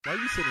Why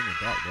you sitting in the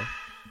dark, bro?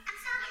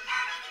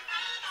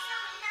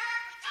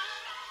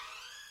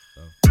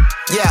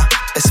 Yeah,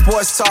 it's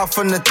sports talk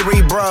from the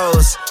three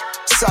bros.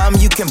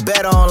 Something you can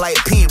bet on like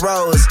Pete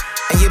Rose.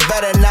 And you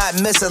better not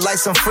miss it like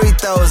some free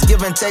throws.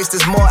 Give and takes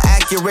is more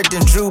accurate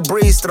than Drew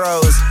Brees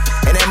throws.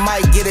 And it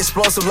might get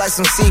explosive like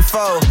some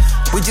C4.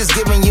 We just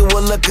giving you a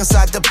look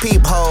inside the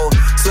peephole.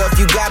 So if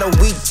you got a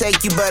weak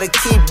take, you better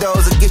keep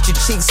those or get your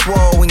cheeks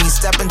swole when you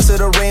step into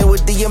the ring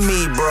with the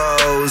Me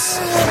Bros.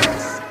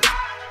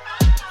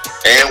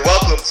 And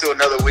welcome to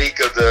another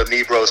week of the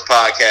Me Bros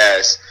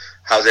podcast.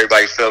 How's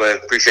everybody feeling?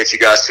 Appreciate you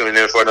guys tuning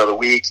in for another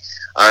week.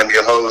 I'm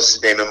your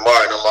host, Damon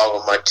Martin, along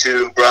with my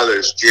two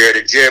brothers, Jared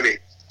and Jeremy.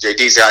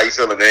 JD, how you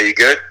feeling, man? You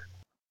good?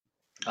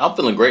 I'm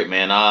feeling great,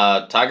 man.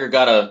 Tiger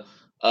got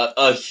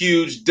a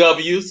huge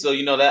W, so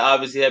that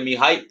obviously had me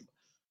hyped.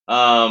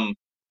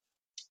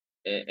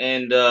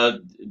 And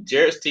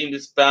Jared's team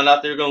just found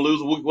out they were going to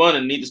lose week one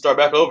and need to start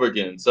back over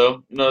again.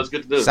 So it's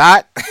good to do.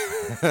 Sot?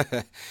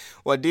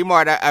 Well,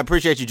 D-Mart, I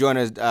appreciate you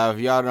joining us.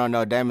 If y'all don't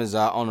know, Damon's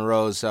on the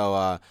road,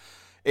 so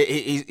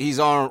he's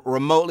on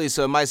remotely,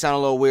 so it might sound a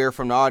little weird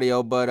from the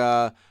audio,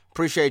 but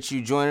appreciate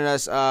you joining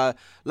us.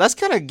 Let's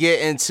kind of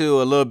get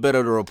into a little bit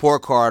of the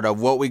report card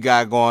of what we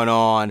got going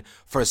on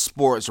for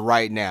sports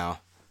right now.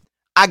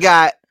 I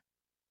got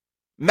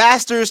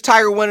Masters,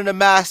 Tiger winning the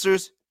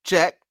Masters,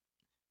 check.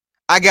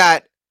 I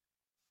got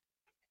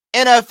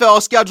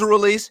NFL schedule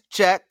release,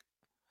 check.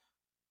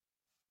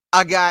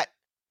 I got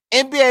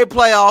NBA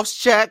playoffs,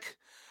 check.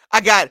 I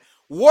got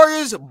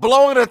Warriors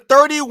blowing a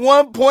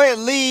 31-point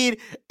lead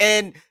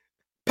and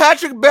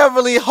Patrick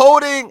Beverly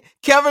holding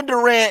Kevin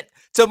Durant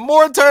to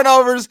more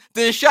turnovers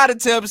than shot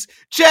attempts,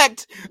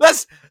 checked.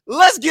 Let's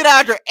get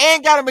after it.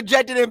 And got him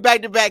ejected in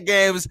back-to-back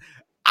games.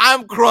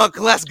 I'm crunk.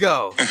 Let's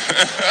go. All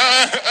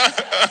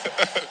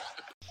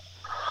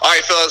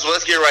right, fellas, well,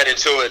 let's get right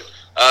into it.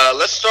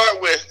 Let's start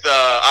with,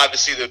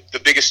 obviously, the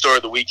biggest story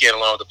of the weekend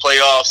along with the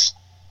playoffs.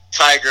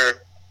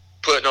 Tiger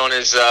putting on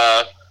his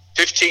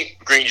 15th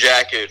green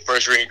jacket,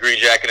 first green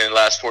jacket in the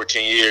last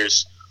 14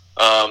 years.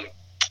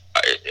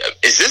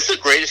 Is this the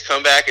greatest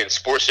comeback in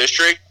sports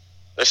history?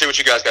 Let's see what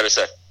you guys got to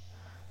say.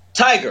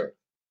 Tiger,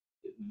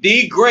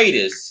 the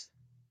greatest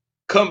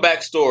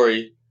comeback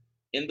story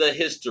in the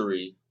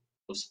history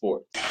of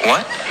sports.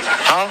 What?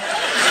 Huh?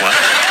 What?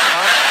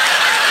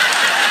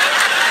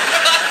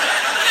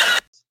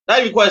 Not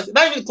even question.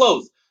 Not even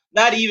close.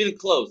 Not even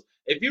close.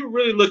 If you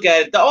really look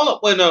at it, I will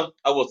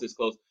say it's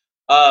close.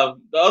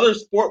 The other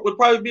sport would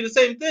probably be the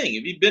same thing.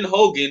 If you've been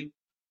Hogan,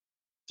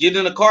 getting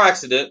in a car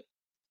accident,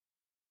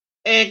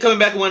 and coming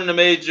back and winning a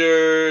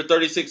major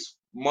 36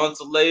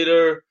 months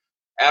later,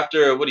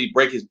 after he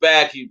break his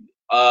back, he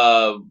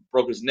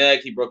broke his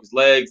neck, he broke his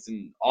legs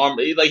and arm.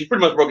 He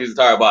pretty much broke his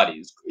entire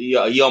body.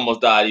 He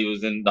almost died. He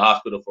was in the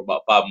hospital for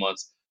about 5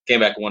 months. Came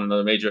back and won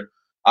another major.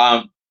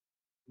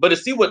 But to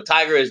see what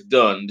Tiger has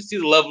done, to see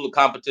the level of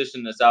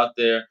competition that's out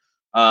there,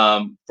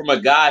 from a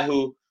guy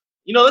who,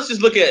 let's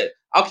just look at.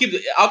 I'll keep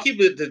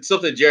it to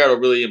something Jared will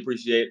really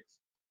appreciate.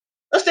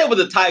 Let's stay with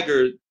the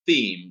Tiger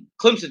theme.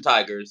 Clemson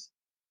Tigers.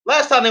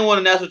 Last time they won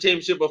a national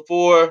championship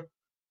before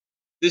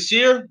this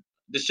year,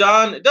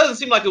 Deshaun, it doesn't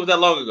seem like it was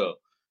that long ago.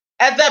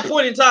 At that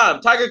point in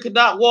time, Tiger could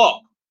not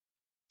walk.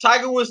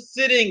 Tiger was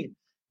sitting.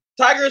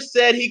 Tiger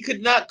said he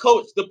could not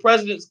coach the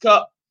President's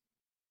Cup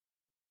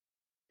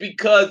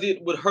because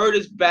it would hurt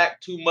his back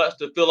too much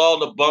to feel all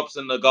the bumps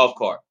in the golf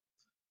cart.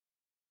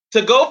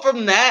 To go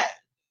from that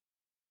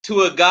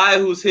to a guy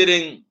who's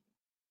hitting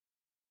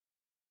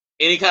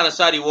any kind of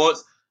shot he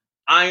wants,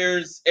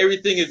 irons,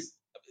 everything is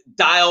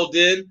dialed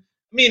in.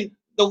 I mean,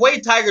 the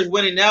way Tiger's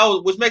winning now,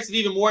 which makes it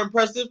even more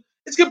impressive,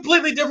 it's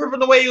completely different from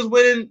the way he was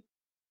winning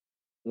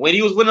when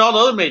he was winning all the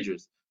other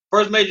majors.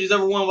 First major he's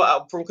ever won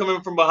from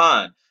coming from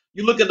behind.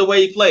 You look at the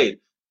way he played.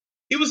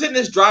 He was hitting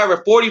this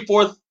driver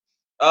 44th.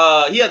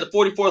 He had the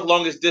 44th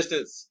longest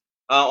distance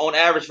on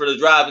average for the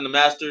drive in the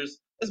Masters.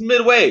 That's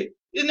midway.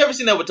 You've never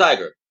seen that with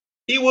Tiger.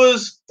 He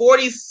was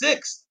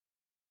 46th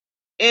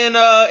in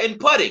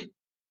putting.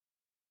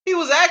 He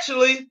was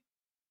actually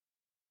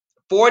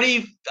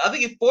 40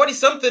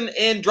 something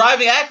in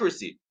driving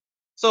accuracy.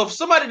 So if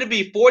somebody to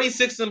be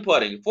 46th in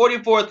putting,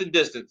 44th in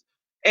distance,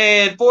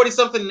 and 40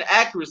 something in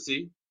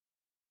accuracy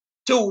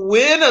to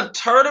win a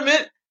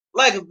tournament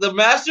like the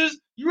Masters,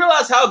 you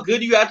realize how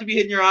good you have to be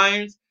hitting your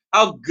irons,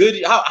 how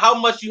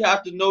much you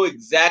have to know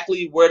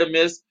exactly where to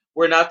miss,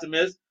 where not to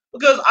miss.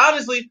 Because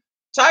honestly,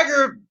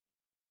 Tiger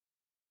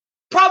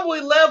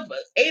probably left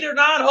 8 or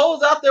 9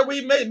 holes out there where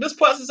he made missed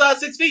putts inside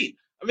 6 feet.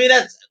 I mean,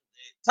 that's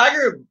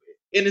Tiger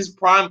in his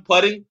prime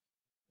putting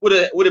would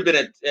have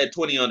been at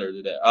 20 under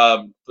today,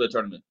 for the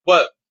tournament.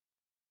 But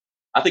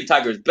I think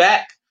Tiger is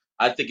back.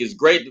 I think it's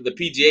great that the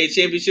PGA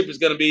Championship is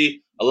going to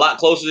be a lot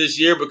closer this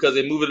year because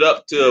they moved it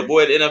up to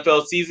avoid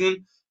NFL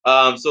season.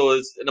 So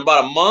it's in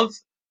about a month.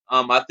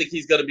 I think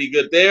he's going to be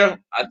good there.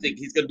 I think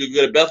he's going to do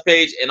good at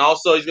Bethpage, and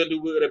also he's going to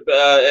do good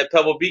at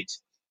Pebble Beach.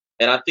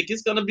 And I think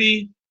it's going to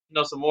be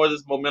some more of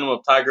this momentum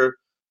of Tiger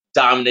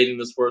dominating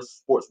this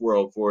sports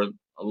world for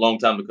a long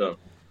time to come.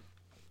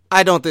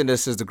 I don't think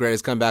this is the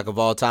greatest comeback of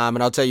all time,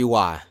 and I'll tell you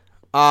why.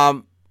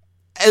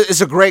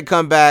 It's a great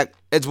comeback.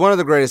 It's one of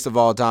the greatest of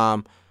all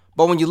time.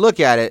 But when you look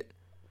at it,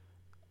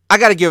 I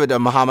got to give it to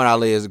Muhammad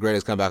Ali as the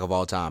greatest comeback of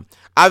all time.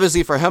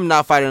 Obviously, for him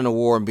not fighting in a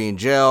war and being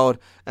jailed,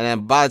 and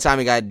then by the time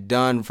he got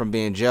done from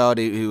being jailed,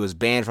 he was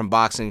banned from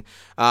boxing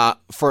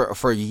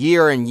for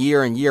year and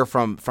year and year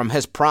from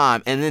his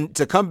prime. And then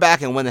to come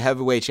back and win the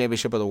heavyweight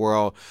championship of the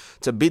world,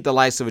 to beat the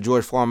likes of a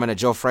George Foreman and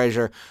Joe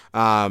Frazier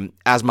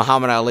as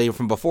Muhammad Ali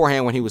from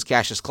beforehand when he was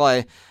Cassius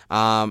Clay.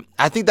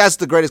 I think that's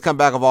the greatest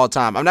comeback of all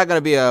time. I'm not going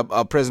to be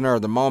a prisoner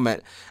of the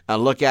moment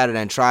and look at it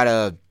and try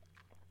to,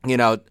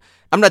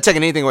 I'm not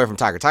taking anything away from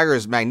Tiger. Tiger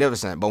is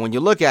magnificent, but when you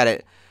look at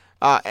it,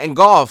 in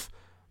golf,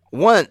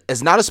 one,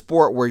 it's not a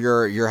sport where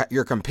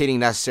you're competing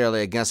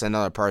necessarily against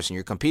another person.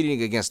 You're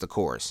competing against the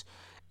course.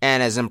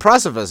 And as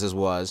impressive as this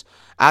was,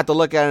 I have to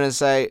look at it and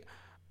say,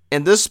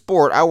 in this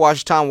sport, I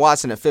watched Tom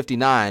Watson at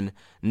 59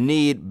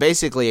 need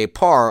basically a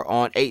par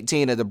on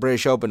 18 at the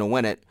British Open to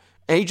win it,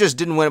 and he just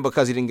didn't win it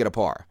because he didn't get a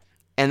par.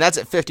 And that's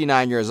at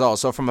 59 years old.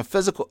 So from a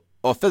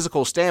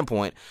physical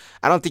standpoint,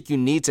 I don't think you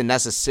need to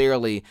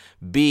necessarily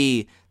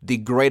be the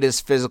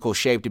greatest physical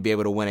shape to be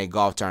able to win a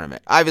golf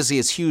tournament. Obviously,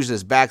 it's huge.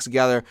 His back's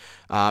together,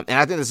 and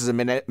I think this is a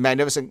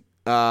magnificent,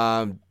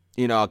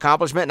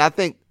 accomplishment. And I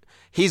think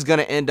he's going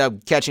to end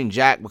up catching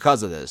Jack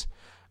because of this.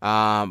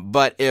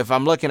 But if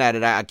I'm looking at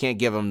it, I can't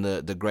give him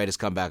the greatest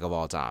comeback of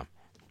all time.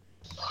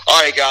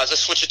 All right, guys,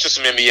 let's switch it to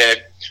some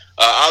NBA.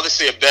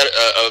 Obviously, a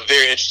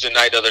very interesting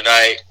night the other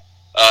night.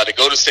 The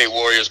Golden State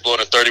Warriors blowing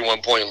a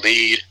 31-point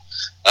lead,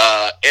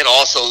 and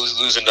also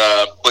losing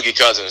Boogie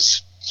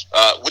Cousins.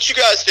 What you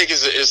guys think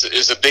is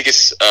the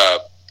biggest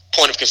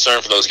point of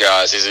concern for those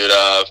guys? Is it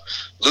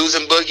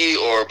losing Boogie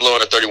or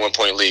blowing a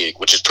 31-point lead,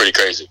 which is pretty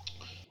crazy?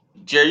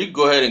 Jerry, you can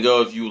go ahead and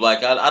go if you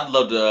like. I'd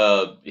love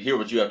to hear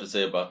what you have to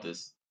say about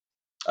this.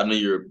 I know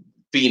you're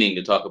fiending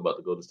to talk about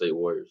the Golden State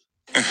Warriors.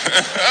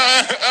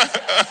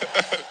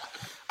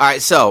 All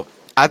right, so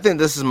I think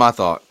this is my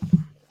thought.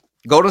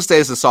 Golden State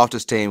is the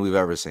softest team we've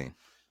ever seen.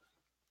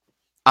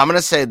 I'm going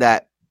to say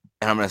that,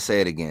 and I'm going to say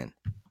it again.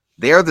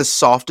 They are the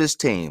softest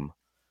team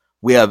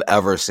we have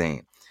ever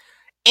seen.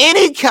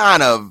 Any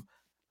kind of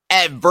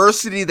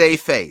adversity they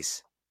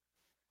face,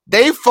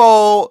 they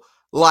fold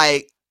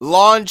like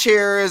lawn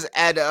chairs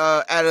at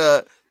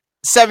a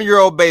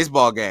 7-year-old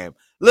baseball game.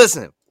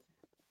 Listen,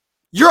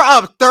 you're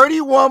up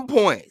 31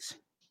 points.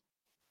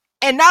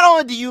 And not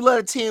only do you let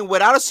a team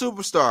without a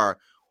superstar,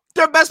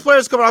 their best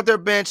players coming off their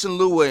bench and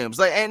Lou Williams.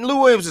 And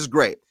Lou Williams is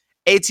great.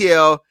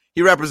 ATL,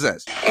 he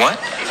represents. What?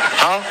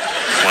 Huh?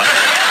 What?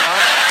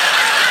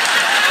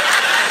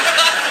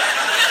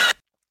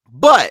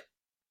 But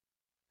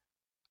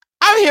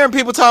I'm hearing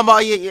people talking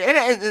about,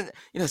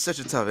 and such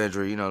a tough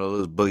injury, to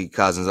lose Boogie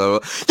Cousins.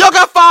 Y'all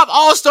got 5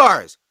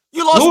 All-Stars.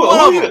 You lost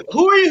one of them.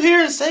 Who are you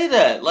hearing say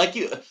that?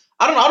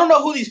 I don't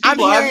know who these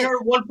people are. I've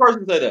heard one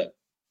person say that.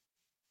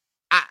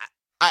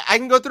 I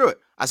can go through it.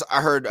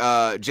 I heard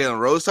Jalen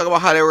Rose talk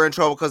about how they were in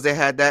trouble because they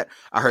had that.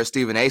 I heard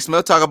Stephen A.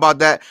 Smith talk about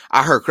that.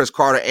 I heard Chris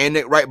Carter and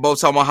Nick Wright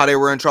both talking about how they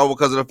were in trouble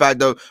because of the fact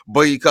that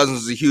Boogie Cousins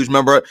was a huge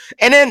member.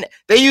 And then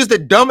they used the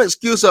dumb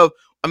excuse of,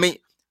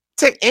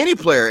 take any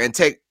player and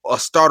take a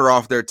starter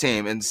off their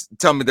team and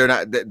tell me they're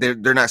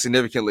not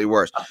significantly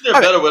worse. I think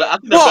they're better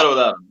without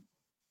them.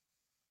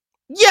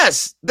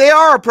 Yes, they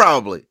are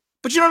probably.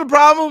 But you know the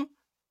problem?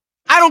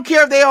 I don't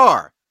care if they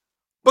are.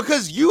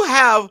 Because you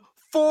have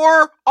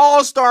 4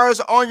 All-Stars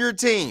on your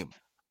team.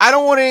 I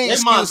don't want any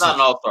excuses. Draymond's not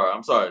an All-Star.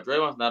 I'm sorry.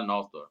 Draymond's not an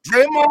All-Star.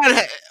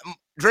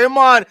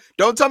 Draymond,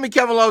 don't tell me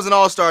Kevin Love's an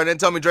All-Star and then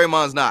tell me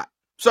Draymond's not.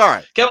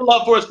 Sorry. Kevin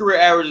Love for his career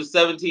average is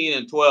 17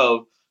 and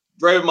 12.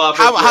 Draymond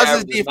for his career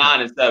average is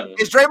 9 and 7.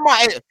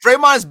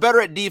 Draymond is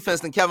better at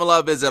defense than Kevin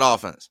Love is at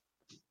offense.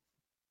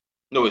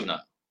 No, he's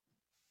not.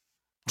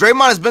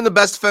 Draymond has been the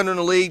best defender in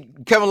the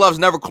league. Kevin Love's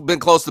never been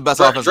close to the best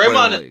offensive player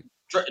in the league.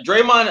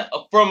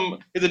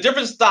 Draymond is a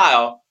different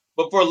style.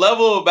 But for a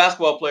level of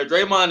basketball player,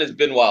 Draymond is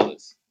Ben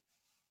Wallace.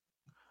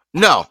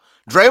 No,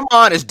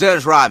 Draymond is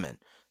Dennis Rodman.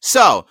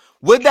 So,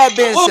 with that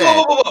being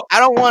said, I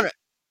don't want to.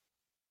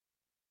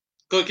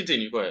 Go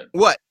continue. Go ahead.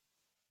 What?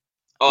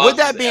 With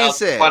that being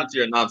said,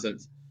 your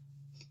nonsense.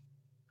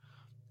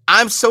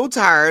 I'm so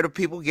tired of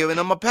people giving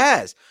them a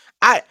pass.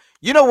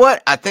 You know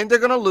what? I think they're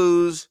going to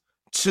lose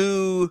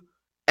to.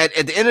 At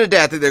the end of the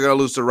day, I think they're going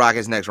to lose to the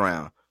Rockets next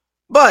round.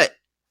 But.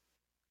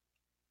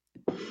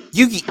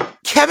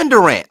 Kevin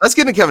Durant. Let's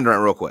get into Kevin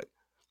Durant real quick.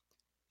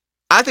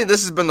 I think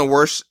this has been the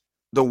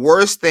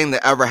worst thing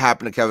that ever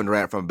happened to Kevin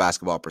Durant from a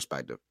basketball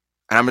perspective.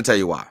 And I'm going to tell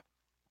you why.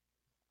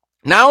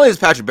 Not only is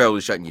Patrick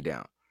Beverley shutting you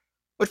down,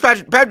 which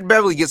Patrick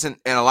Beverley gets in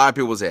a lot of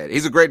people's head.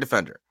 He's a great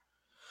defender.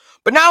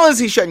 But not only is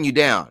he shutting you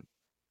down,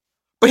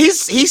 but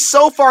he's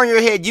so far in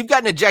your head, you've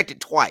gotten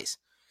ejected twice.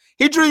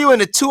 He drew you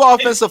into 2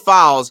 offensive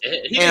fouls. He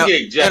didn't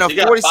get ejected. He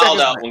got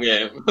fouled out one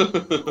game.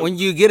 When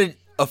you get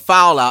a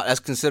foul out, that's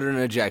considered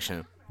an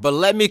ejection. But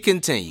let me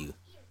continue.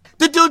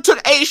 The dude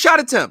took 8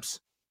 shot attempts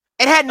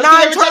and had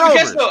 9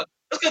 turnovers. That's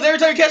because every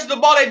time you catch the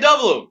ball, they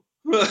double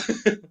him.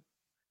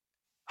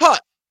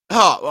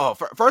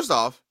 First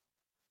off,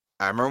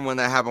 I remember when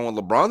that happened with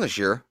LeBron this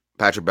year,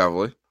 Patrick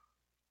Beverley.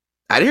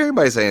 I didn't hear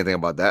anybody say anything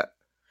about that.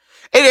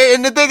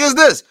 And the thing is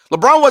this,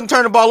 LeBron wasn't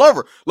turning the ball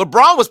over.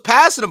 LeBron was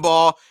passing the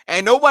ball,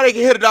 and nobody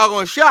can hit a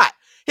doggone shot.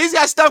 He's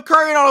got Steph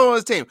Curry on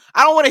his team.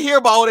 I don't want to hear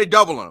about they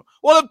doubling him.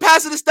 Well, they're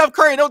passing to Steph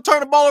Curry. Don't turn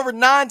the ball over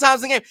 9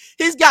 times a game.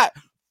 He's got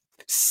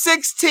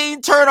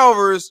 16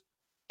 turnovers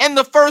in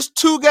the first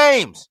 2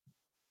 games.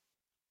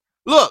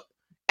 Look,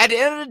 at the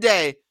end of the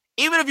day,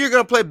 even if you're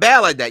going to play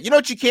bad like that, you know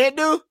what you can't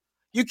do?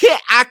 You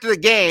can't act the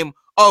game,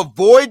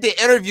 avoid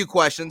the interview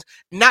questions,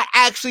 not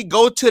actually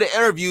go to the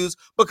interviews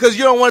because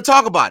you don't want to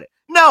talk about it.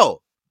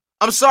 No,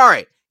 I'm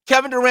sorry.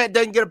 Kevin Durant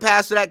doesn't get a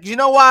pass for that because you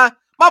know why?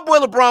 My boy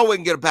LeBron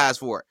wouldn't get a pass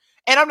for it.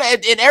 And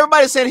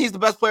everybody's saying he's the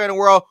best player in the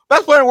world.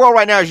 Best player in the world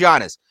right now is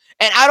Giannis.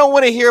 And I don't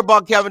want to hear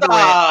about Kevin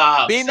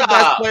Durant being the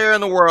best player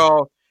in the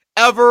world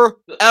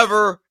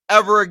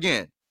ever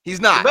again. He's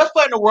not. The best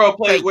player in the world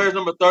wears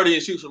number 30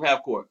 and shoots from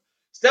half court.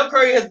 Steph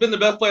Curry has been the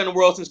best player in the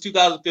world since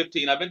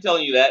 2015. I've been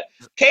telling you that.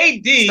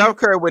 KD Steph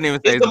Curry wouldn't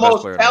even say is the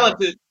most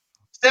talented.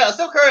 Steph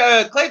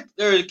Curry,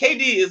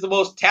 KD is the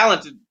most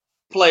talented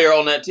player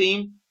on that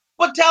team.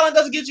 But talent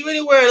doesn't get you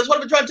anywhere. That's what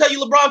I've been trying to tell you,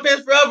 LeBron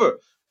fans, forever.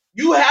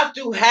 You have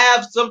to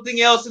have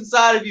something else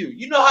inside of you.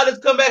 You know how this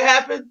comeback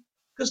happened?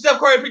 Because Steph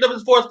Curry picked up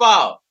his 4th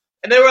foul.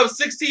 And they were up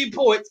 16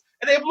 points.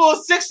 And they blew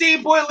a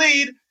 16-point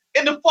lead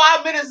in the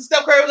 5 minutes that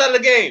Steph Curry was out of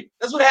the game.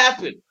 That's what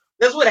happened.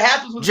 That's what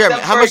happens when Jeremy,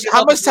 Steph Curry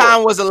how much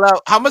time was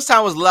left? How much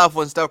time was left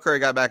when Steph Curry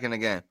got back in the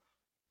game?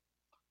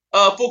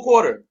 Full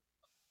quarter.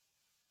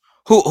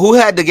 Who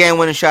had the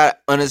game-winning shot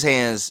on his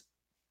hands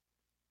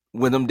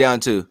with them down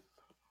 2?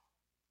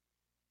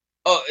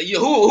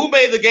 Who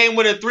made the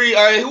game-winning 3?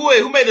 Or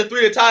who made the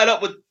 3 to tie it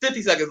up with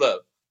 50 seconds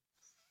left?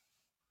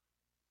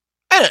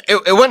 And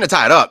it wasn't to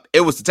tie it up.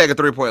 It was to take a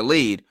 3-point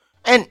lead,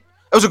 and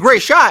it was a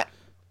great shot.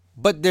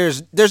 But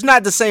there's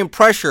not the same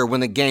pressure when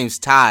the game's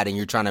tied and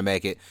you're trying to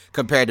make it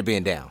compared to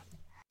being down.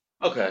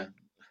 Okay.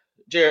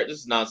 Jared, this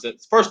is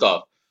nonsense. First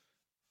off,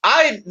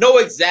 I know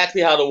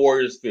exactly how the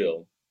Warriors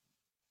feel.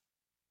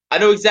 I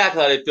know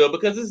exactly how they feel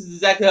because this is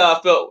exactly how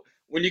I felt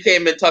when you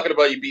came in talking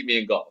about you beat me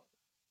in golf.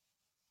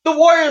 The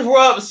Warriors were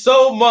up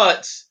so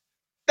much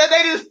that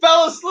they just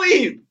fell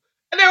asleep.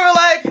 And they were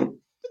like, the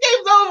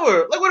game's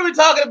over. Like, what are we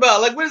talking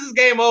about? Like, when is this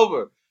game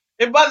over?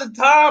 And by the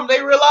time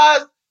they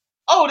realized,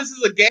 oh, this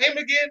is a game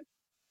again,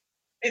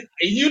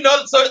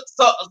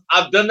 so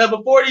I've done that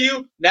before to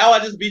you. Now I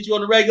just beat you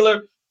on the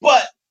regular.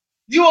 But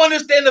you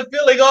understand the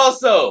feeling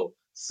also.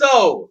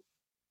 So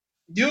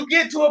you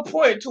get to a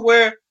point to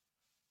where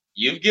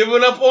you've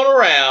given up on a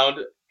round.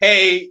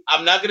 Hey,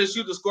 I'm not going to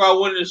shoot the score I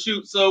wanted to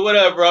shoot, so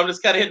whatever. I'm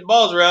just kind of hitting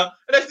balls around.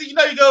 And next thing you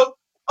know, you go,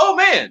 oh,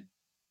 man,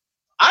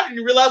 I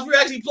didn't realize we were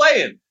actually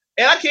playing.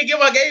 And I can't get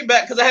my game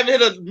back because I haven't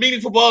hit a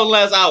meaningful ball in the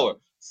last hour.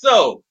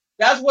 So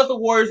that's what the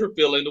Warriors were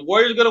feeling. The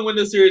Warriors are going to win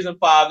this series in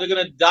 5. They're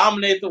going to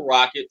dominate the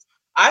Rockets.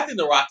 I think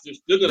the Rockets are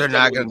still going to. They're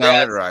not going to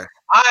dominate the Rockets.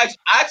 I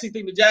actually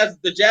think the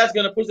Jazz are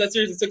going to push that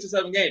series in 6 or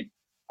 7 games.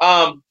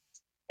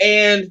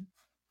 And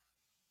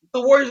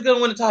the Warriors are going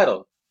to win the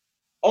title.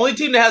 Only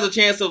team that has a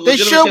chance of. They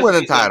should win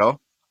the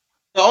title.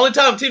 The only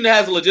team that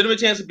has a legitimate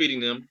chance of beating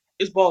them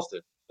is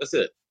Boston. That's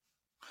it.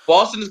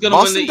 Boston is going to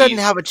win the East. Boston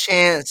doesn't have a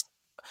chance.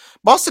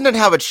 Boston didn't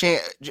have a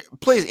chance.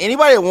 Please,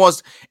 anybody that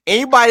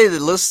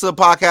listens to the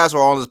podcast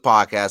or on this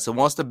podcast and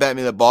wants to bet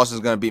me that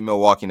Boston's going to beat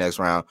Milwaukee next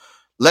round,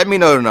 let me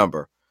know the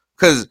number.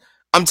 Because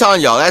I'm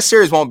telling y'all, that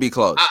series won't be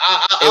close.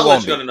 I'll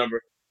let you know the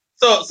number.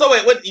 So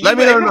wait, let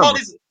me know the number.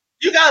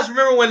 You guys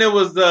remember when it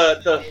was the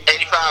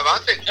 85? I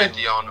think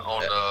 50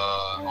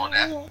 on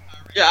that.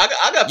 Yeah,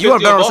 I got 50 you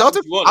want to bet on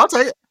Celtics? I'll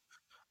take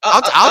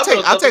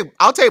it.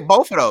 I'll take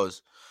both of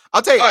those.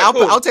 I'll take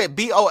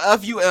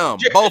BOFUM.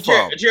 Both of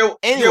them.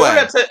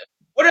 Anyway,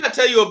 what did I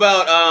tell you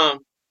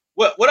about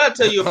what did I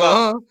tell you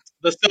about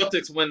the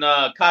Celtics when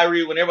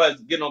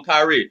everybody's getting on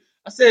Kyrie?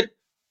 I said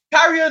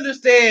Kyrie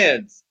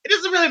understands. It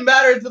doesn't really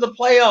matter into the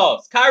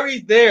playoffs.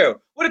 Kyrie's there.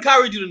 What did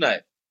Kyrie do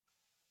tonight?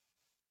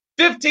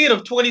 15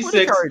 of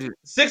 26,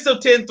 6 of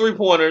 10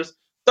 3-pointers,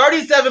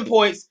 37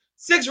 points,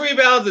 6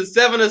 rebounds, and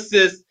 7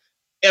 assists,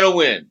 and a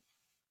win.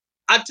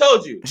 I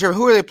told you. Sure,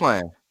 who are they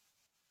playing?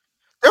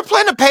 They're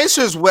playing the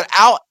Pacers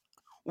without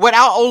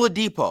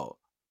Oladipo.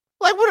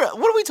 Like, what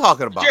are we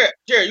talking about?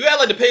 Jared, you act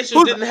like the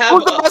Pacers didn't have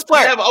who's the best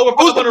player?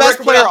 Who's the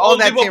best player on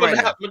that team right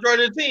now?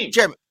 Majority of the team.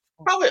 Jeremy,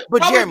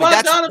 Jeremy,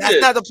 that's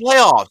not the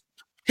playoffs.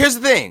 Here's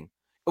the thing.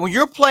 When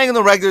you're playing in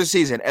the regular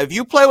season, if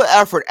you play with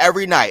effort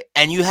every night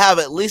and you have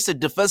at least a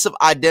defensive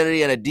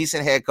identity and a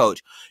decent head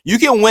coach, you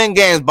can win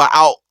games by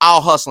out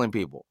hustling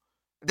people.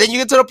 Then you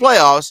get to the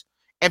playoffs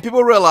and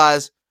people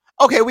realize,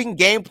 okay, we can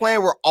game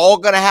plan. We're all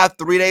going to have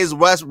 3 days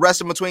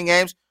rest in between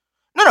games.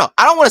 No,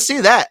 I don't want to see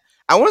that.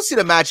 I want to see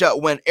the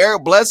matchup when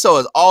Eric Bledsoe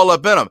is all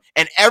up in them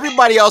and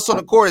everybody else on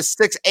the court is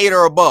 6'8"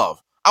 or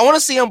above. I want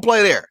to see him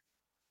play there.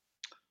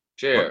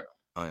 Jared.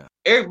 Oh, yeah.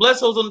 Eric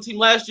Bledsoe was on the team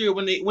last year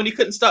when he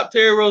couldn't stop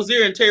Terry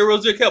Rozier, and Terry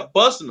Rozier kept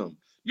busting him.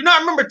 You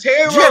not remember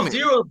Terry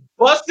Rozier was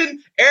busting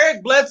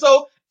Eric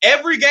Bledsoe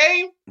every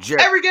game?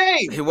 Every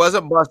game. He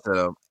wasn't busting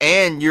him.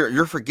 And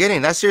you're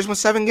forgetting that series went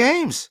 7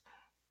 games.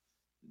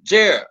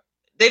 Jared,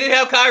 they didn't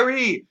have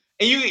Kyrie,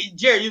 and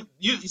Jared,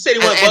 you said he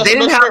went and they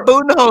busted. didn't have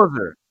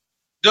Budenholzer.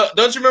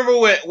 Don't you remember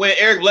when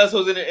Eric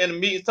Bledsoe was in the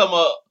meetings talking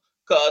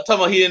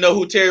about he didn't know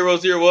who Terry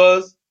Rozier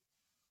was?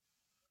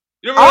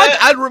 You remember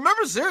that? I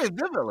remember series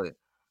vividly.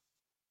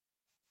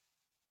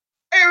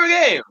 Every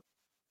game.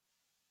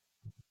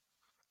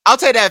 I'll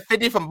take that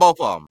 50 from both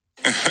of them.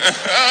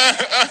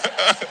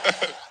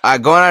 All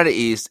right, going out of the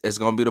East, it's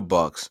gonna be the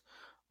Bucks.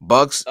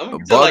 Bucks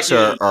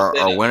are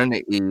winning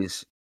the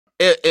East.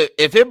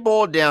 If it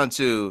boiled down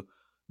to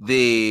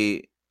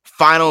the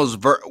finals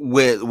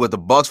with the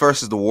Bucks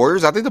versus the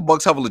Warriors, I think the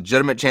Bucks have a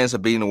legitimate chance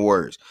of beating the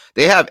Warriors.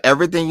 They have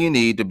everything you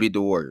need to beat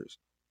the Warriors.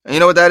 And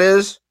you know what that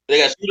is? They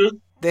got shooters.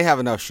 They have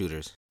enough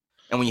shooters.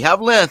 And when you have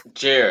length,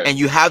 Jared, and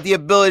you have the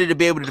ability to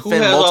be able to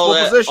defend multiple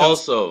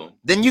positions,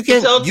 then you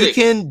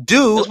can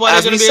do,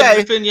 as we say,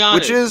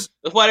 which is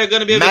that's why they're going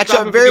to be able match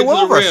to up very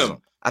well versus rim.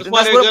 them. That's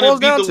why they're going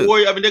to beat the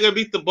Warriors. I mean, they're going to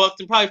beat the Bucks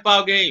in probably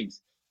 5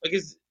 games. Like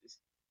it's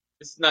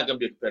not going to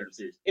be a competitive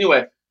series.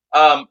 Anyway,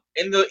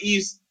 in the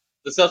East,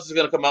 the Celtics are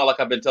going to come out like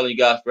I've been telling you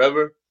guys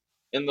forever.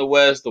 In the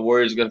West, the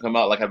Warriors are going to come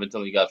out like I've been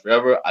telling you guys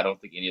forever. I don't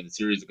think any of the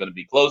series are going to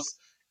be close.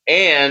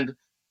 And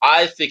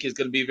I think it's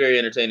going to be very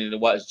entertaining to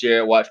watch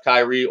Jared watch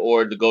Kyrie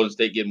or the Golden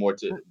State get more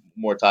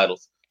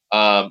titles.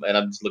 And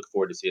I'm just looking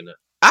forward to seeing that.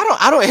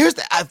 I don't. Here's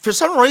for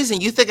some reason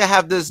you think I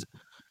have this.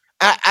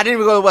 I didn't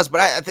even go to the West, but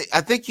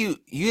I think you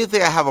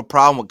think I have a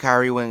problem with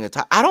Kyrie winning a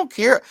title. I don't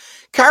care.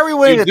 Kyrie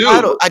winning a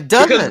title, I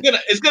doesn't. Because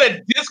it's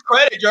gonna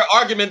discredit your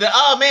argument that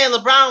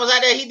LeBron was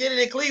out there, he did it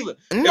in Cleveland.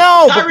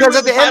 No, because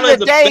at the end of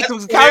the day,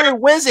 because Kyrie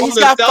wins it, he's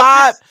got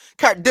 5.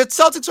 The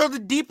Celtics are the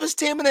deepest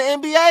team in the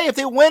NBA. If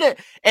they win it,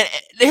 and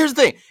here's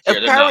the thing: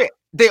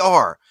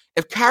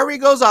 if Kyrie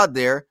goes out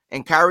there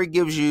and Kyrie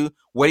gives you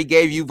what he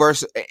gave you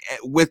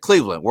with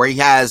Cleveland, where he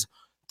has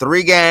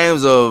 3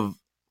 games of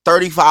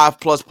 35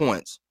 plus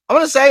points. I'm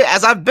going to say,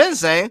 as I've been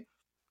saying,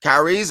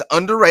 Kyrie's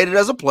underrated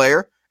as a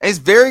player, and he's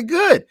very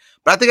good.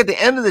 But I think at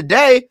the end of the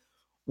day,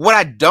 what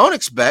I don't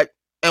expect,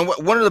 and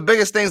one of the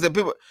biggest things that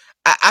people,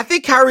 I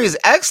think Kyrie is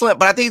excellent,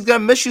 but I think he's going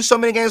to miss you so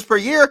many games per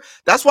year.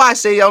 That's why I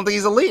say I don't think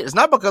he's elite. It's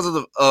not because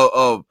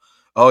of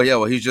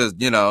he's just,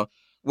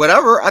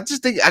 whatever. I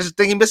just think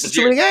he misses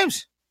too many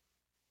games.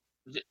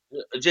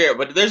 Jared,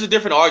 but there's a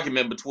different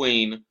argument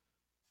between,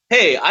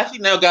 hey, I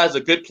think that guy's a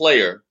good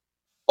player,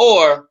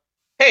 or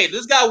hey,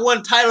 this guy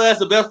won title as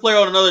the best player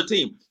on another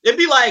team. It'd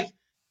be like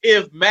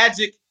if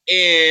Magic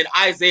and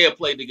Isaiah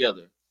played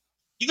together.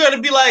 You're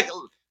going to be like,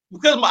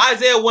 because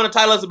Isaiah won a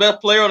title as the best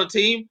player on the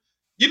team,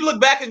 you'd look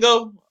back and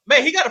go,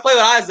 man, he got to play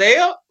with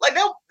Isaiah? Like,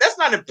 that's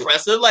not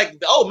impressive.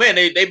 Like, oh, man,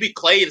 they beat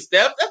Clay and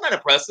Steph. That's not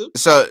impressive.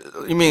 So,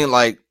 you mean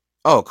like,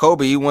 oh,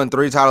 Kobe, you won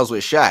 3 titles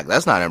with Shaq.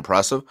 That's not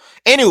impressive.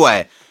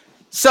 Anyway,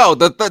 so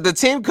the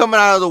team coming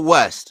out of the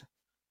West,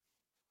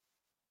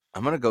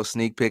 I'm going to go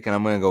sneak pick, and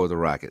I'm going to go with the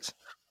Rockets.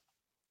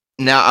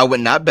 Now, I would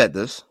not bet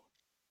this,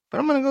 but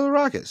I'm going to go with the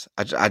Rockets.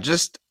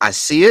 I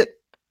see it.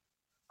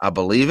 I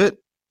believe it.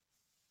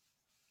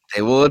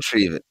 They will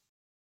achieve it.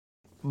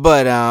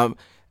 But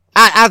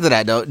after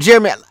that, though,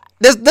 Jeremy,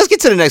 let's get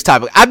to the next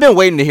topic. I've been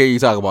waiting to hear you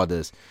talk about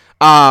this.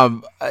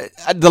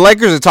 The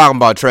Lakers are talking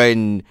about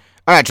trading.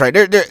 All right, trade.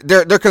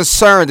 They're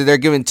concerned that they're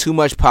giving too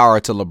much power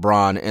to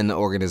LeBron in the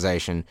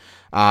organization.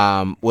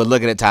 We're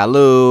looking at Ty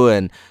Lue,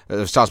 and there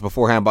was talks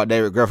beforehand about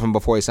David Griffin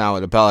before he signed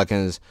with the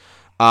Pelicans.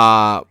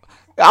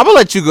 I'm going to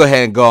let you go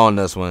ahead and go on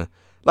this one.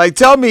 Like,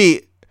 tell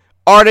me,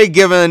 are they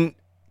giving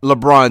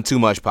LeBron too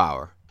much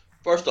power?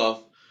 First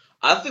off,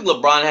 I think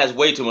LeBron has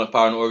way too much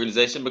power in the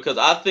organization because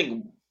I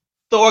think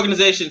the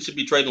organization should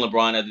be trading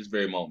LeBron at this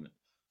very moment.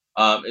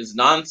 It's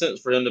nonsense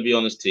for him to be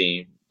on this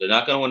team. They're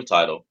not going to win a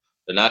title.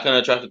 They're not going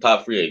to attract a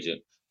top free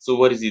agent. So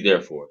what is he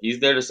there for? He's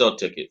there to sell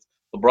tickets.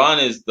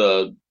 LeBron is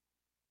the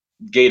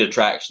gate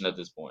attraction at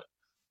this point.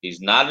 He's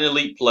not an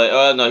elite player.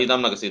 No, I'm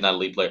not going to say he's not an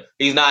elite player.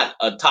 He's not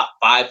a top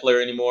 5 player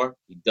anymore.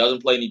 He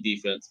doesn't play any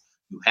defense.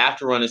 You have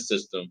to run his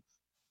system.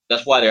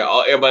 That's why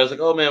everybody's like,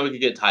 oh, man, we can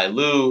get Ty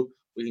Lue.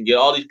 We can get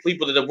all these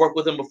people that have worked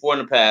with him before in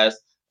the past.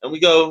 And we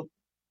go,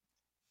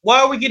 why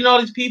are we getting all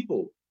these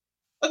people?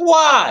 Like,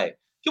 why?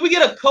 Can we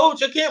get a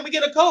coach or can't we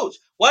get a coach?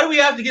 Why do we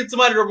have to get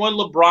somebody to run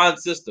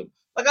LeBron's system?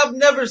 Like, I've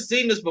never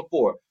seen this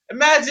before.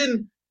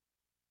 Imagine,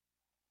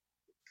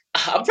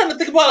 I'm trying to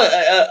think about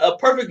a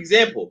perfect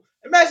example.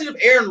 Imagine if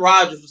Aaron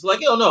Rodgers was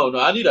like, oh, no,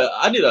 I need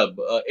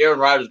a Aaron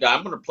Rodgers guy.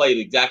 I'm going to play the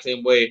exact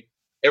same way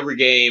every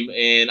game,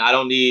 and I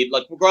don't need,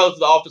 like, regardless of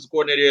the offensive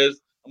coordinator is,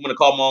 I'm going to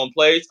call my own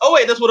plays. Oh,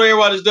 wait, that's what Aaron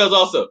Rodgers does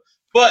also.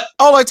 But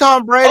like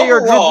Tom Brady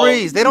or Drew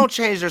Brees. They don't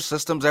change their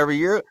systems every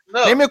year.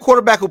 No. Name a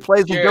quarterback who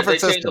plays with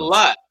different systems. They change a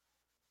lot.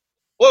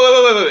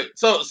 Wait.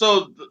 So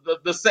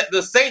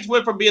the Saints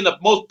went from being the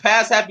most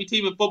pass-happy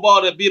team in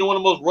football to being one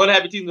of the most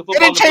run-happy teams in football.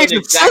 They didn't change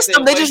the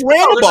system. They just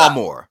ran the ball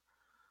more.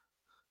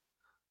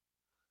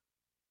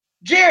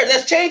 Jared,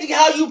 that's changing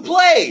how you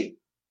play.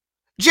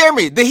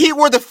 Jeremy, the Heat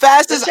were the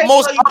fastest,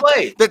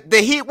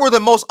 the Heat were the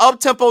most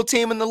up-tempo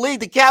team in the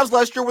league. The Cavs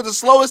last year were the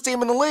slowest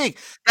team in the league.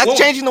 That's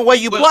changing the way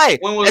you play.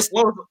 When was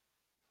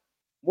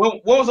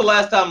the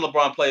last time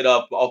LeBron played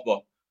off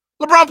ball?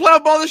 LeBron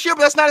playoff ball this year,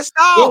 but that's not his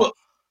style.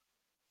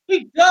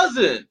 He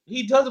doesn't.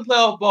 He doesn't play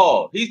off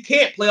ball. He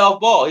can't play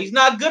off ball. He's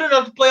not good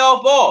enough to play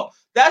off ball.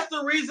 That's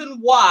the reason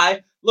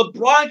why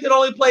LeBron can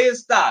only play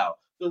his style.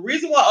 The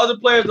reason why other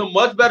players are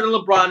much better than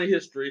LeBron in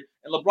history,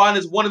 and LeBron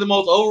is one of the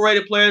most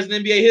overrated players in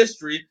NBA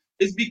history,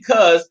 is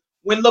because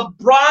when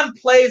LeBron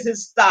plays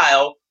his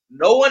style,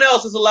 no one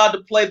else is allowed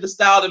to play the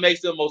style that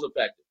makes him most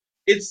effective.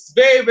 It's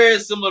very, very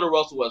similar to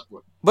Russell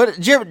Westbrook. But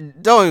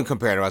don't even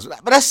compare to us.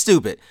 But that's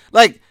stupid.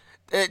 Like,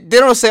 they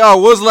don't say, "Oh,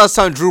 when was the last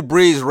time Drew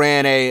Brees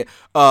ran a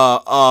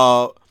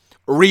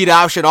read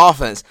option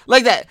offense?"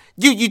 Like that.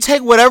 You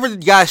take whatever the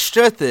guy's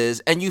strength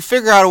is and you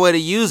figure out a way to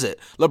use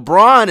it.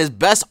 LeBron is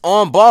best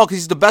on ball because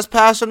he's the best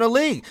passer in the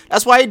league.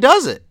 That's why he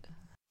does it.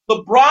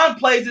 LeBron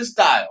plays his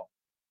style,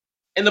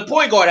 and the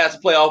point guard has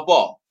to play off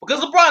ball because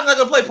LeBron's not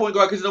going to play point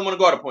guard because he doesn't want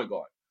to guard a point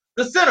guard.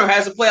 The center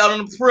has to play out on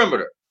the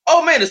perimeter.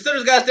 Oh man, the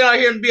center's got to stand out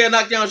here and be a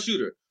knockdown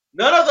shooter.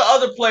 None of the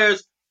other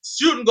players,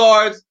 shooting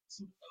guards,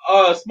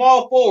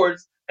 small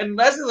forwards,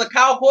 unless it's a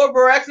Kyle Korver,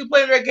 are actually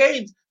playing their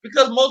games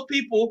because most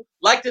people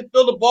like to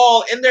feel the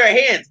ball in their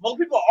hands. Most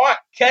people aren't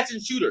catching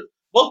shooters.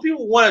 Most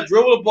people want to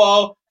dribble the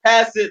ball,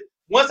 pass it.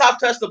 Once I've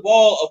touched the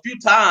ball a few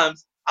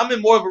times, I'm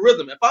in more of a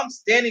rhythm. If I'm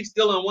standing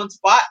still in one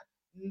spot,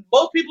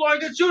 most people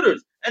aren't good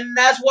shooters. And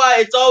that's why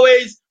it's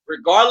always,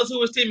 regardless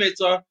who his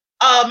teammates are,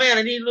 oh man,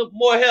 I need a little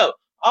more help.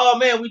 Oh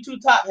man, we too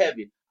top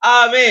heavy.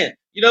 Oh man,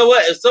 you know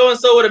what? If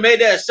so-and-so would have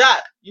made that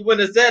shot, you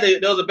wouldn't have said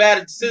it. There was a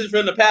bad decision for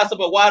him to pass up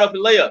a wide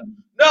open layup.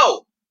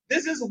 No,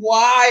 this is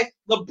why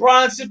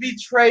LeBron should be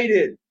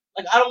traded.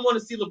 Like, I don't want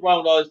to see LeBron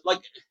with all this. Like,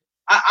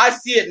 I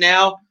see it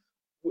now.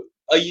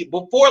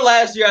 Before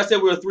last year, I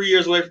said we were 3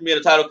 years away from being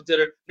a title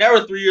contender. Now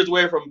we're 3 years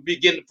away from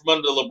getting from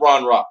under the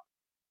LeBron rock.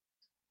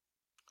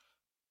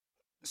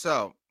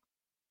 So,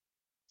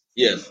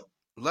 yes,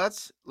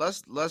 let's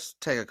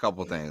take a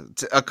couple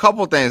things. A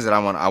couple things that I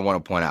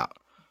want to point out.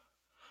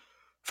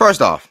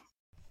 First off,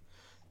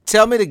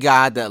 tell me the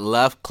guy that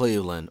left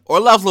Cleveland or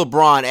left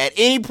LeBron at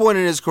any point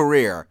in his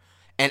career,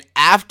 and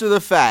after the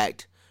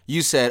fact,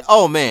 you said,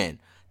 "Oh man,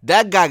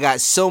 that guy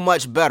got so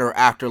much better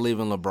after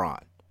leaving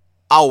LeBron."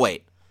 I'll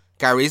wait.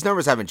 Kyrie's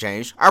numbers haven't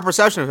changed. Our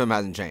perception of him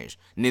hasn't changed.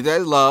 Neither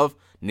did Love,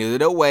 neither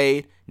did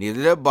Wade,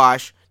 neither did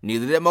Bosh,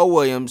 neither did Mo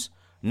Williams.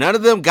 None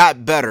of them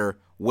got better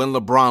when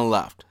LeBron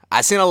left.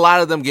 I've seen a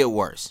lot of them get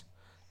worse.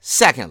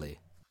 Secondly,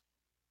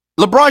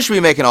 LeBron should be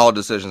making all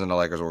decisions in the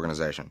Lakers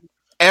organization.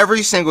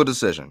 Every single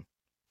decision.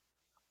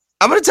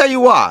 I'm going to tell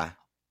you why.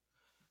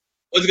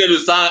 What's he going to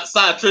do?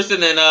 Sign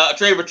Tristan and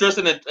trade for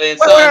Tristan and sign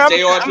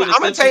JR? I'm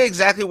going to tell you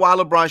exactly why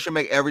LeBron should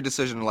make every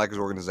decision in the Lakers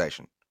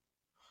organization.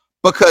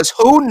 Because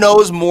who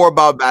knows more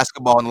about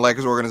basketball in the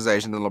Lakers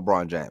organization than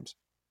LeBron James?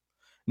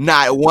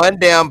 Not one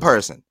damn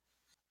person.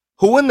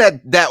 Who in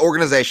that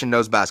organization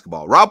knows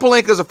basketball? Rob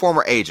Pelinka is a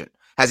former agent.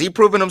 Has he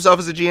proven himself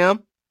as a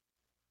GM?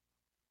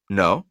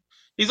 No.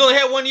 He's only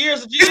had 1 year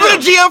as a GM. He's been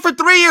a GM for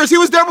 3 years. He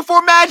was there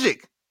before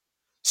Magic.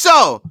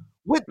 So,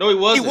 no, he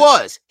wasn't. He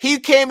was. He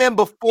came in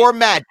before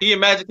Magic. He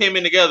and Magic came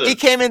in together. He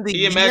came in the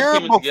year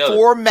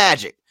before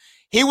Magic.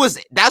 He was.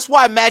 That's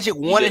why Magic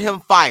wanted him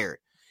fired.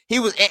 He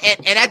was,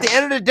 and at the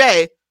end of the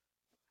day,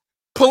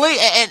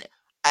 and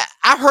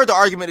I heard the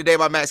argument today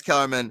by Max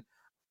Kellerman,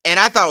 and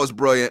I thought it was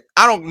brilliant.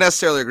 I don't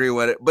necessarily agree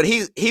with it, but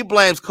he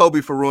blames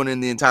Kobe for ruining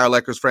the entire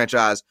Lakers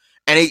franchise.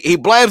 And he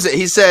blames it.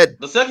 He said,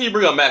 the second you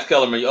bring up Max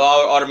Kellerman, you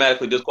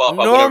automatically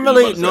disqualify.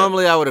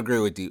 Normally, I would agree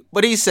with you.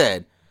 But he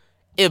said,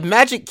 if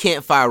Magic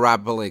can't fire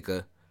Rob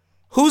Pelinka,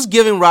 who's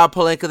giving Rob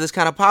Pelinka this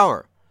kind of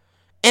power?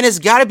 And it's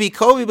got to be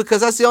Kobe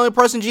because that's the only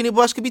person Jeannie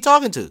Buss could be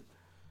talking to.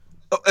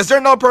 Is there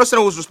no person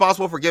who was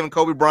responsible for giving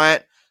Kobe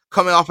Bryant,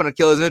 coming off an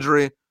Achilles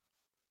injury,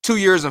 2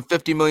 years and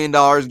 $50 million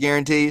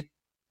guaranteed?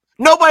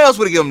 Nobody else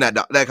would have given him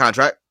that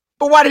contract.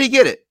 But why did he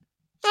get it?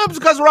 It was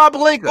because of Rob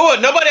Pelinka. Oh,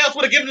 nobody else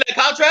would have given him that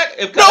contract?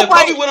 If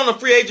Kobe went on a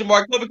free agent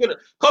market,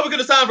 Kobe could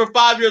have signed for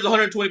 5 years,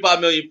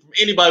 $125 million from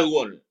anybody who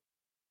wanted it.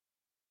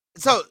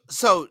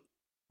 So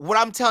what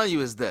I'm telling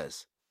you is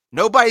this.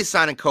 Nobody's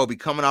signing Kobe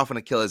coming off an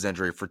Achilles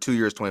injury for 2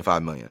 years,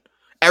 $25 million.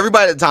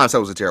 Everybody at the time said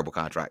it was a terrible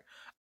contract.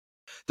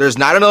 There's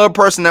not another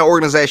person in that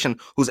organization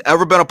who's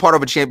ever been a part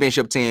of a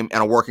championship team in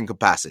a working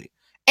capacity.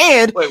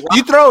 And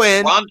you throw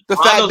in the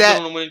fact that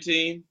on the winning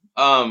team.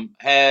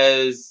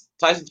 Has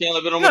Tyson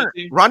Chandler been on the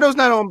team? Rondo's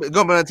not going to be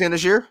on the team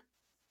this year.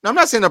 No, I'm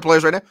not saying they're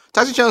players right now.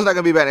 Tyson Chandler's not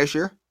going to be back next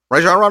year.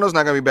 Rajon Rondo's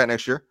not going to be back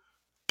next year.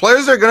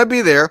 Players are going to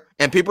be there,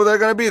 and people that are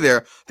going to be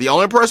there. The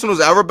only person who's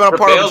ever been a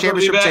part of a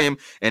championship team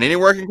in any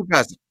working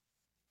capacity.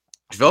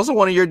 JaVale's a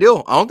 1 year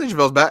deal. I don't think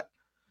JaVale's back.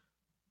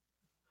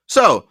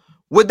 So,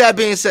 with that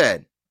being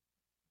said,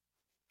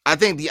 I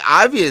think the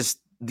obvious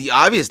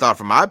thought,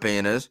 from my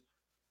opinion, is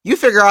you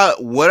figure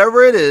out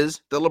whatever it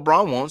is that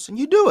LeBron wants, and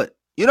you do it.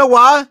 You know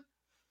why?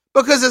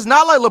 Because it's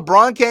not like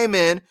LeBron came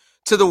in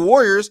to the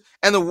Warriors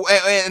and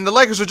the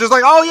Lakers were just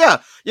like, oh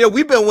yeah,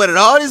 we've been winning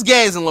all these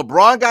games, and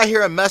LeBron got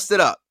here and messed it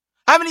up.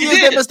 How many years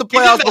they missed the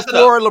playoffs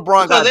before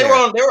LeBron got there?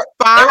 They were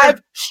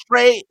 5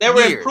 straight They were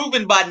years.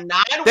 improving by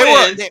 9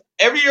 wins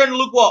every year in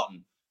Luke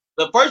Walton.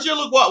 The first year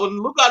when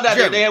Luke got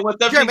there, they had won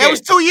 17 games. That was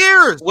 2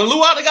 years. When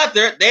Luke got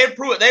there, they had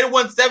proven they had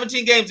won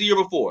 17 games the year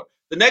before.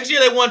 The next year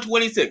they won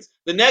 26.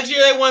 The next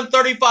year they won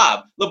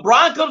 35.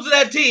 LeBron comes to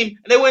that team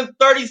and they win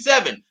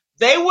 37.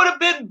 They would have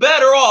been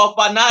better off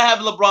by not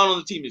having LeBron on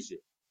the team this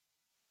year.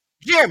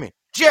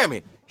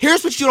 Jeremy,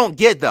 here's what you don't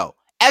get though.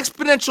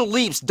 Exponential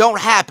leaps don't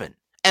happen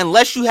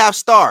unless you have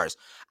stars.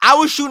 I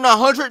was shooting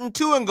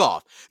 102 in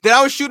golf. Then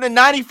I was shooting a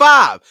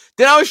 95.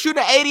 Then I was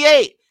shooting an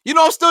 88. You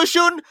know I'm still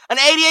shooting an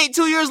 88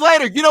 2 years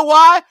later. You know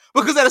why?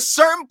 Because at a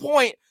certain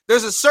point,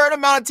 there's a certain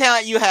amount of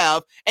talent you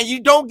have, and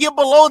you don't get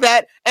below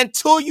that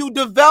until you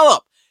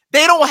develop.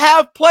 They don't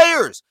have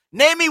players.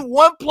 Name me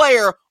one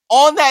player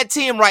on that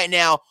team right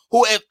now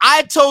who, if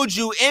I told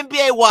you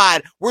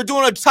NBA-wide, we're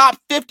doing a top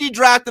 50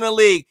 draft in the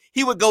league,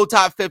 he would go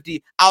top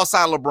 50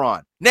 outside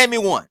LeBron. Name me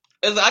one.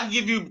 I can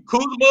give you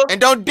Kuzma.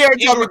 And don't dare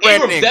tell me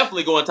Brandon Ingram.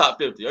 Definitely going top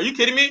 50. Are you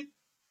kidding me?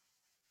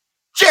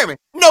 Jeremy,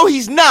 no,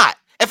 he's not.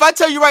 If I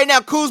tell you right now,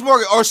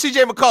 Kuzma or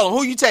C.J. McCollum, who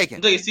are you taking?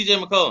 I'm taking C.J.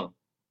 McCollum.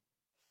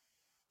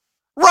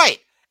 Right.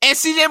 And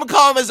C.J.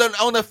 McCollum is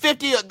on the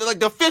 50th, like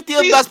the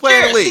 50th best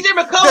player in the league. C.J.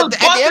 McCollum is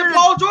busting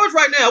Paul George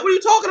right now. What are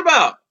you talking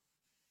about?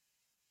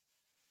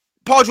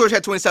 Paul George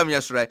had 27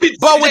 yesterday.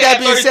 But with that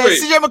being said,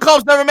 C.J.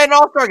 McCollum's never made an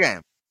All-Star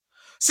game.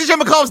 C.J.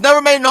 McCollum's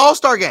never made an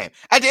All-Star game.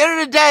 At the end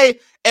of the day,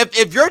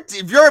 if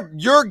you're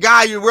your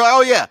guy, you're like,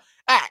 oh yeah.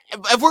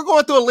 If we're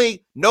going through a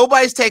league,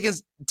 nobody's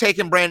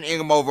taking Brandon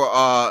Ingram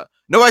over.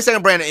 Nobody's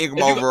taking Brandon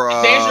Ingram over. To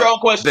answer your own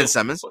question, Ben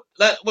Simmons.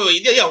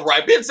 Yeah,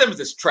 right. Ben Simmons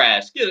is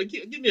trash. Give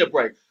me a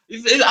break.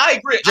 I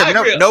agree.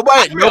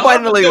 Nobody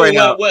in the league right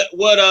now.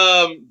 What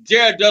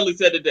Jared Dudley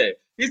said today.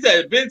 He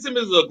said Ben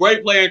Simmons is a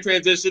great player in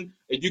transition.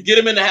 If you get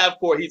him in the half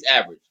court, he's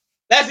average.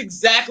 That's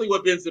exactly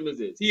what Ben Simmons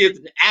is. He is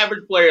an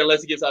average player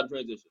unless he gets out of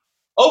transition.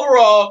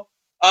 Overall,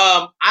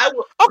 if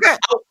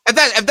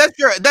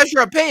that's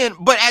your opinion,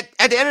 but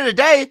at the end of the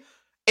day,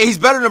 he's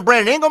better than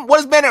Brandon Ingram.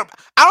 What is Brandon?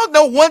 I don't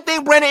know one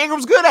thing Brandon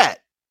Ingram's good at.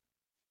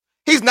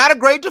 He's not a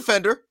great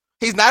defender.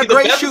 He's not a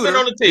great shooter.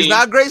 He's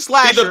not a great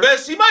slasher.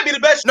 He might be the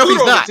best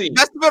shooter on the team.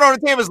 Best defender on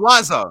the team is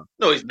Lonzo.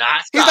 No, he's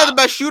not. He's not the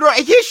best shooter.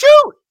 He can't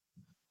shoot.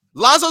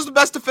 Lonzo's the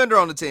best defender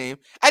on the team.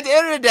 At the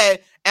end of the day,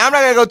 and I'm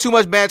not going to go too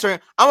much bantering,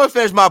 I'm going to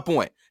finish my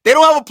point. They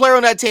don't have a player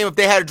on that team if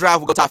they had a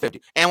draft would go top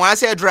 50. And when I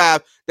say a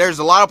draft, there's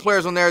a lot of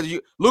players on there.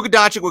 Luka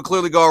Doncic would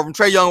clearly go over him.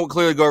 Trae Young would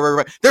clearly go over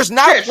everybody. There's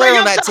not a player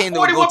on that team that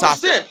would go top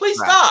 50. Please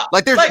stop.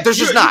 Like there's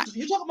just not.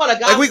 You're talking about a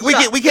guy. Like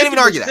we can't even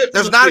argue that.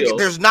 There's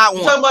not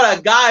one. You're talking about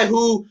a guy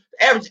who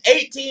averaged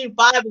 18,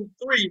 5, and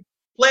 3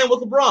 playing with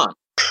LeBron. All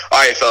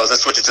right, fellas,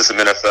 let's switch it to some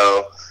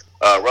NFL.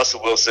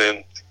 Russell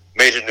Wilson,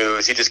 major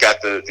news. He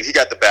got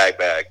the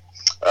bag.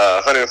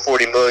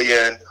 140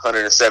 million,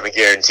 107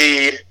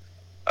 guaranteed.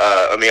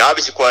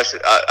 Obviously,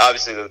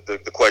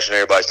 the question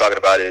everybody's talking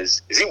about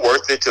is he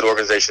worth it to the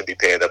organization to be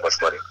paying that much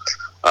money?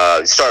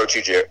 Start with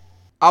you, Jared.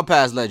 I'll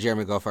pass. Let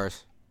Jeremy go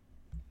first.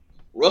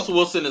 Russell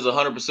Wilson is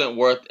 100%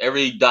 worth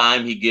every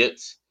dime he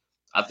gets.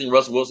 I think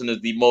Russell Wilson is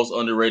the most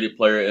underrated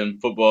player in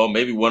football,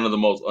 maybe one of the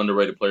most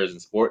underrated players in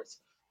sports.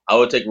 I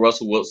would take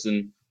Russell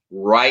Wilson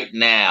right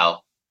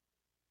now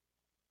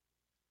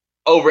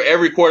over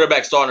every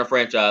quarterback starting a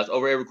franchise,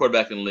 over every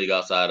quarterback in the league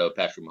outside of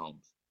Patrick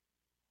Mahomes.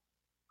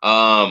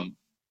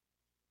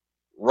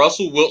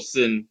 Russell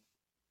Wilson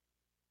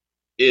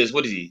is,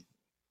 what is he,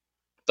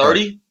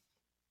 30?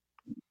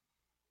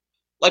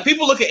 Like,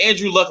 people look at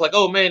Andrew Luck like,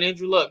 oh, man,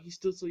 Andrew Luck, he's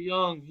still so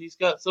young. He's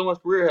got so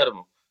much career ahead of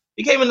him.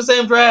 He came in the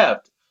same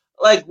draft.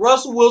 Like,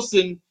 Russell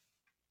Wilson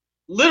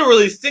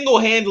literally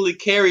single-handedly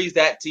carries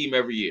that team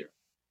every year.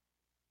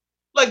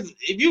 Like,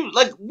 who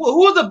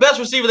was the best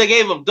receiver they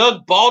gave him?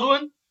 Doug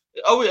Baldwin?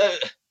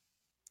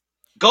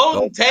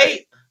 Golden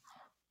Tate?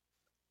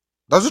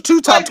 Those are two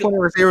top 20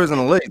 receivers in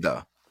the league,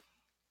 though.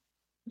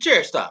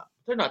 Jared, stop.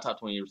 They're not top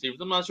 20 receivers.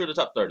 I'm not sure they're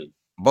top 30.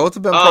 Both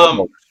have been Pro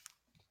Bowlers.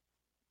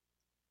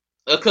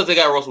 Because they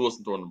got Russell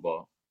Wilson throwing the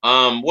ball.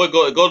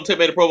 Golden Tate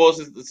made a Pro Bowl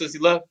since he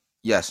left?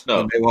 Yes. No.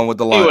 He made one with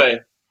the Lions. Anyway,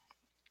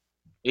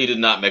 he did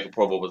not make a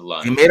Pro Bowl with the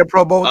Lions. He made a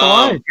Pro Bowl with the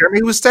Lions. Jeremy,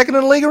 he was second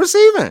in the league of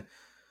receiving.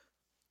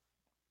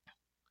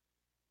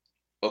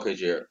 Okay,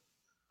 Jared.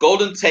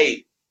 Golden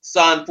Tate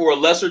signed for a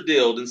lesser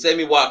deal than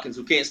Sammy Watkins,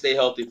 who can't stay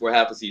healthy for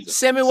half a season.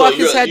 Sammy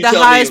Watkins had the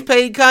highest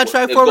paid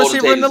contract for a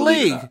receiver in the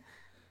league.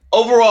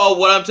 Overall,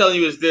 what I'm telling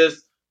you is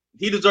this.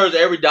 He deserves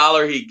every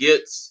dollar he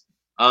gets.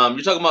 You're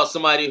talking about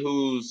somebody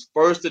who's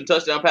first in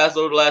touchdown passes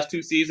over the last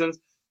 2 seasons.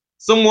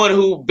 Someone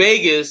who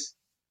Vegas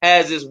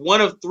has is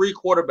one of 3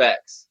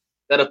 quarterbacks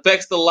that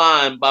affects the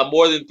line by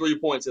more than 3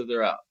 points if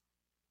they're out.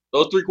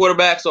 Those 3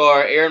 quarterbacks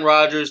are Aaron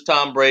Rodgers,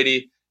 Tom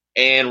Brady,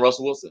 and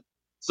Russell Wilson.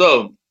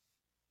 So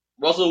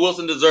Russell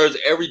Wilson deserves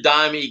every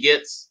dime he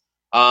gets,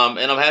 and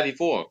I'm happy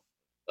for him.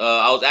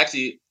 I was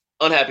actually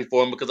unhappy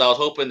for him because I was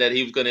hoping that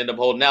he was going to end up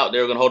holding out. They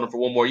were going to hold him for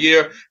one more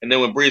year, and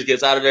then when Breeze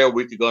gets out of there,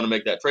 we could go and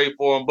make that trade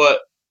for him. But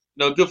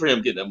good for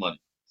him getting that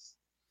money.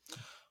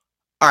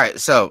 All right,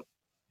 so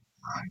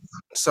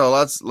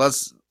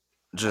let's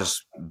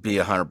just be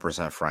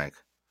 100% frank.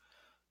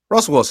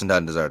 Russell Wilson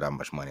doesn't deserve that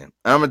much money, and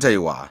I'm going to tell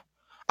you why.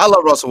 I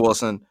love Russell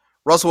Wilson.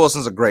 Russell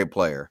Wilson's a great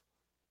player.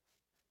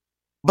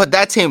 But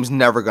that team's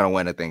never going to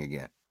win a thing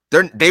again.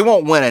 They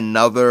won't win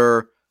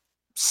another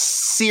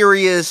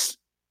serious,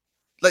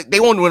 like they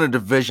won't win a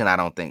division, I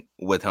don't think,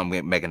 with him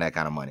making that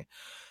kind of money.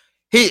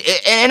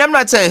 And I'm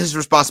not saying his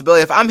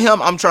responsibility. If I'm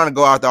him, I'm trying to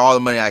go out there all the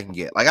money I can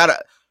get. Like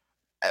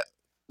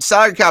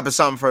salary cap is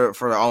something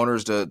for the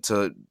owners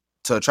to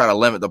try to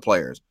limit the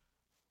players.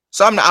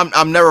 So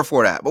I'm never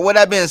for that. But with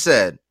that being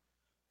said,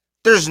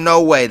 there's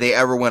no way they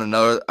ever win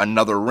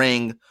another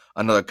ring,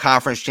 another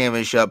conference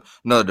championship,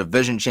 another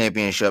division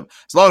championship,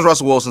 as long as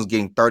Russell Wilson's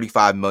getting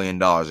 $35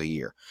 million a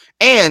year.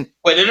 And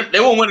wait, they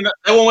won't win.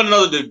 They won't win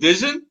another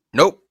division.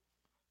 Nope,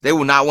 they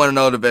will not win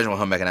another division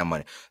with him making that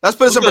money. Let's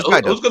put this in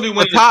perspective. Who's going to be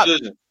winning the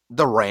division?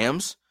 The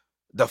Rams,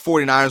 the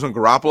 49ers when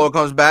Garoppolo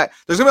comes back.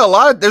 There's a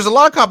lot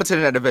of competition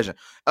in that division.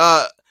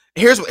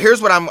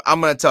 Here's what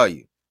I'm going to tell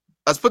you.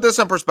 Let's put this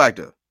in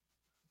perspective.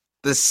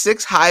 The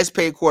 6 highest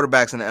paid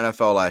quarterbacks in the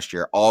NFL last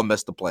year all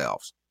missed the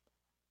playoffs.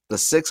 The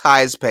 6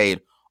 highest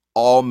paid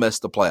all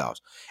missed the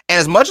playoffs. And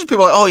as much as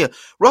people are like, oh yeah,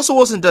 Russell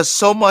Wilson does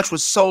so much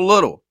with so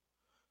little.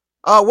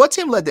 What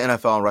team led the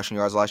NFL in rushing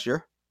yards last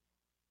year?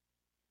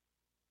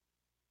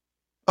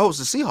 Oh, it was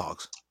the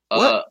Seahawks.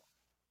 What?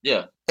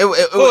 Yeah.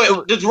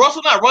 Did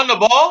Russell not run the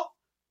ball?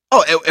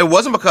 Oh, it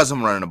wasn't because of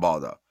him running the ball,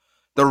 though.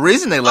 The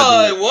reason they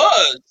led it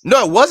was.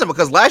 No, it wasn't,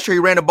 because last year he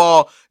ran the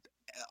ball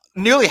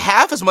nearly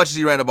half as much as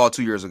he ran the ball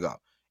 2 years ago.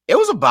 It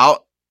was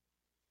about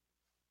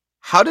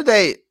how did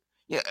they,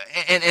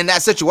 in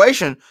that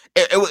situation,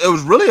 it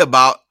was really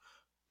about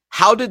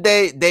how did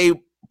they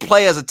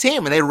play as a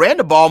team, and they ran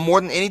the ball more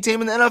than any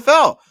team in the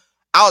NFL,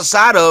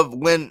 outside of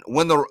when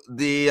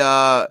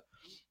the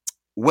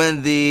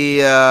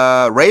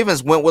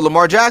Ravens went with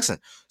Lamar Jackson.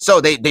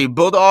 So they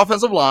built the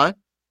offensive line,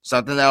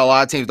 something that a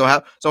lot of teams don't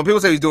have. So when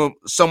people say he's doing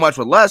so much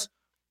with less,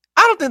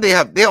 I don't think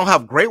they don't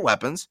have great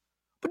weapons.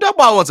 But Doug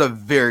Baldwin's a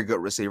very good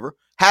receiver,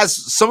 has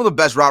some of the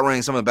best route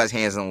running, some of the best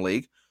hands in the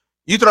league.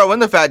 You throw in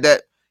the fact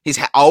that he's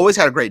always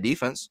had a great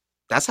defense.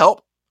 That's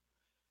help.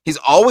 He's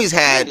always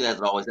had. He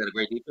hasn't always had a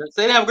great defense.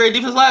 They didn't have a great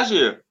defense last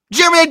year.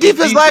 Jeremy, their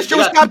defense last year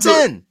was top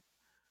 10.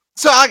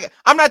 So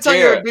I'm not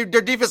telling you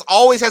their defense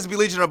always has to be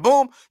Legion of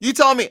Boom. You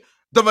telling me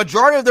the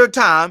majority of their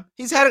time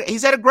he's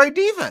had a great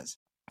defense.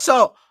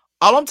 So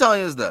all I'm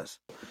telling you is this: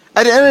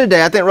 at the end of the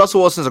day, I think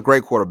Russell Wilson's a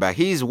great quarterback.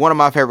 He's one of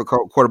my favorite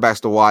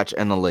quarterbacks to watch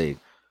in the league.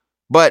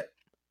 But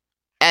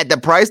at the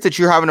price that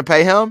you're having to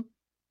pay him,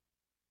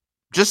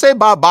 just say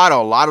bye-bye to a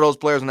lot of those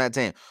players on that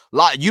team.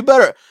 You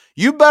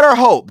better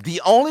hope.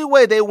 The only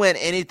way they win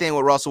anything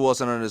with Russell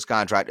Wilson under this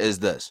contract is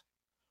this.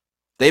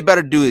 They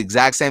better do the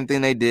exact same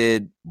thing they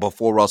did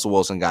before Russell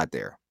Wilson got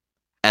there.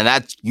 And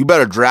that's, you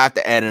better draft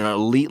at an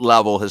elite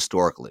level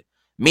historically.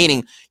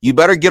 Meaning, you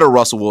better get a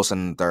Russell Wilson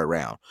in the 3rd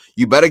round.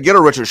 You better get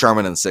a Richard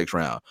Sherman in the 6th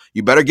round.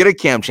 You better get a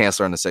Cam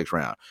Chancellor in the 6th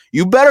round.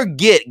 You better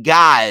get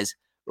guys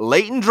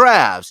late in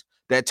drafts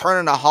that turn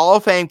into Hall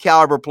of Fame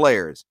caliber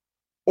players,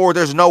 or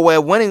there's no way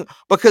of winning,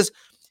 because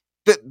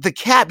the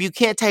cap, you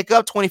can't take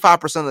up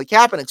 25% of the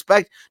cap and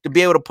expect to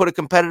be able to put a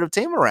competitive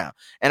team around.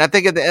 And I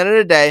think at the end of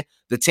the day,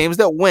 the teams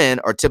that win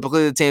are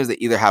typically the teams that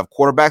either have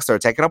quarterbacks that are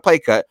taking a pay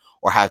cut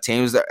or have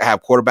teams that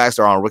have quarterbacks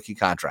that are on rookie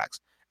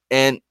contracts.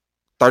 And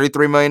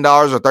 $33 million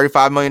or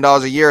 $35 million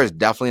a year is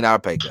definitely not a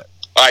pay cut.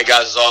 All right,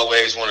 guys, as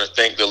always, want to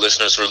thank the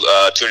listeners for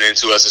tuning in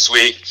to us this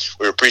week.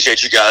 We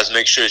appreciate you guys.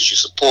 Make sure that you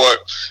support,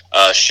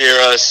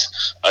 share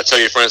us, tell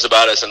your friends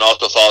about us, and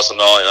also follow us on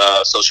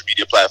all social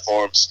media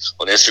platforms.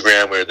 On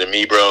Instagram, we're the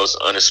MeBros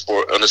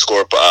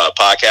 _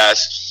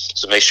 podcast.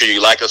 So make sure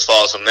you like us,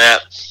 follow us on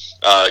that.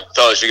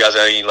 Fellas, you guys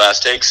have any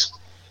last takes?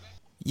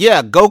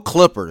 Yeah, go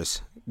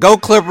Clippers. Go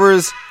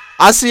Clippers.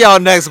 I'll see y'all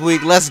next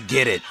week. Let's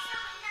get it.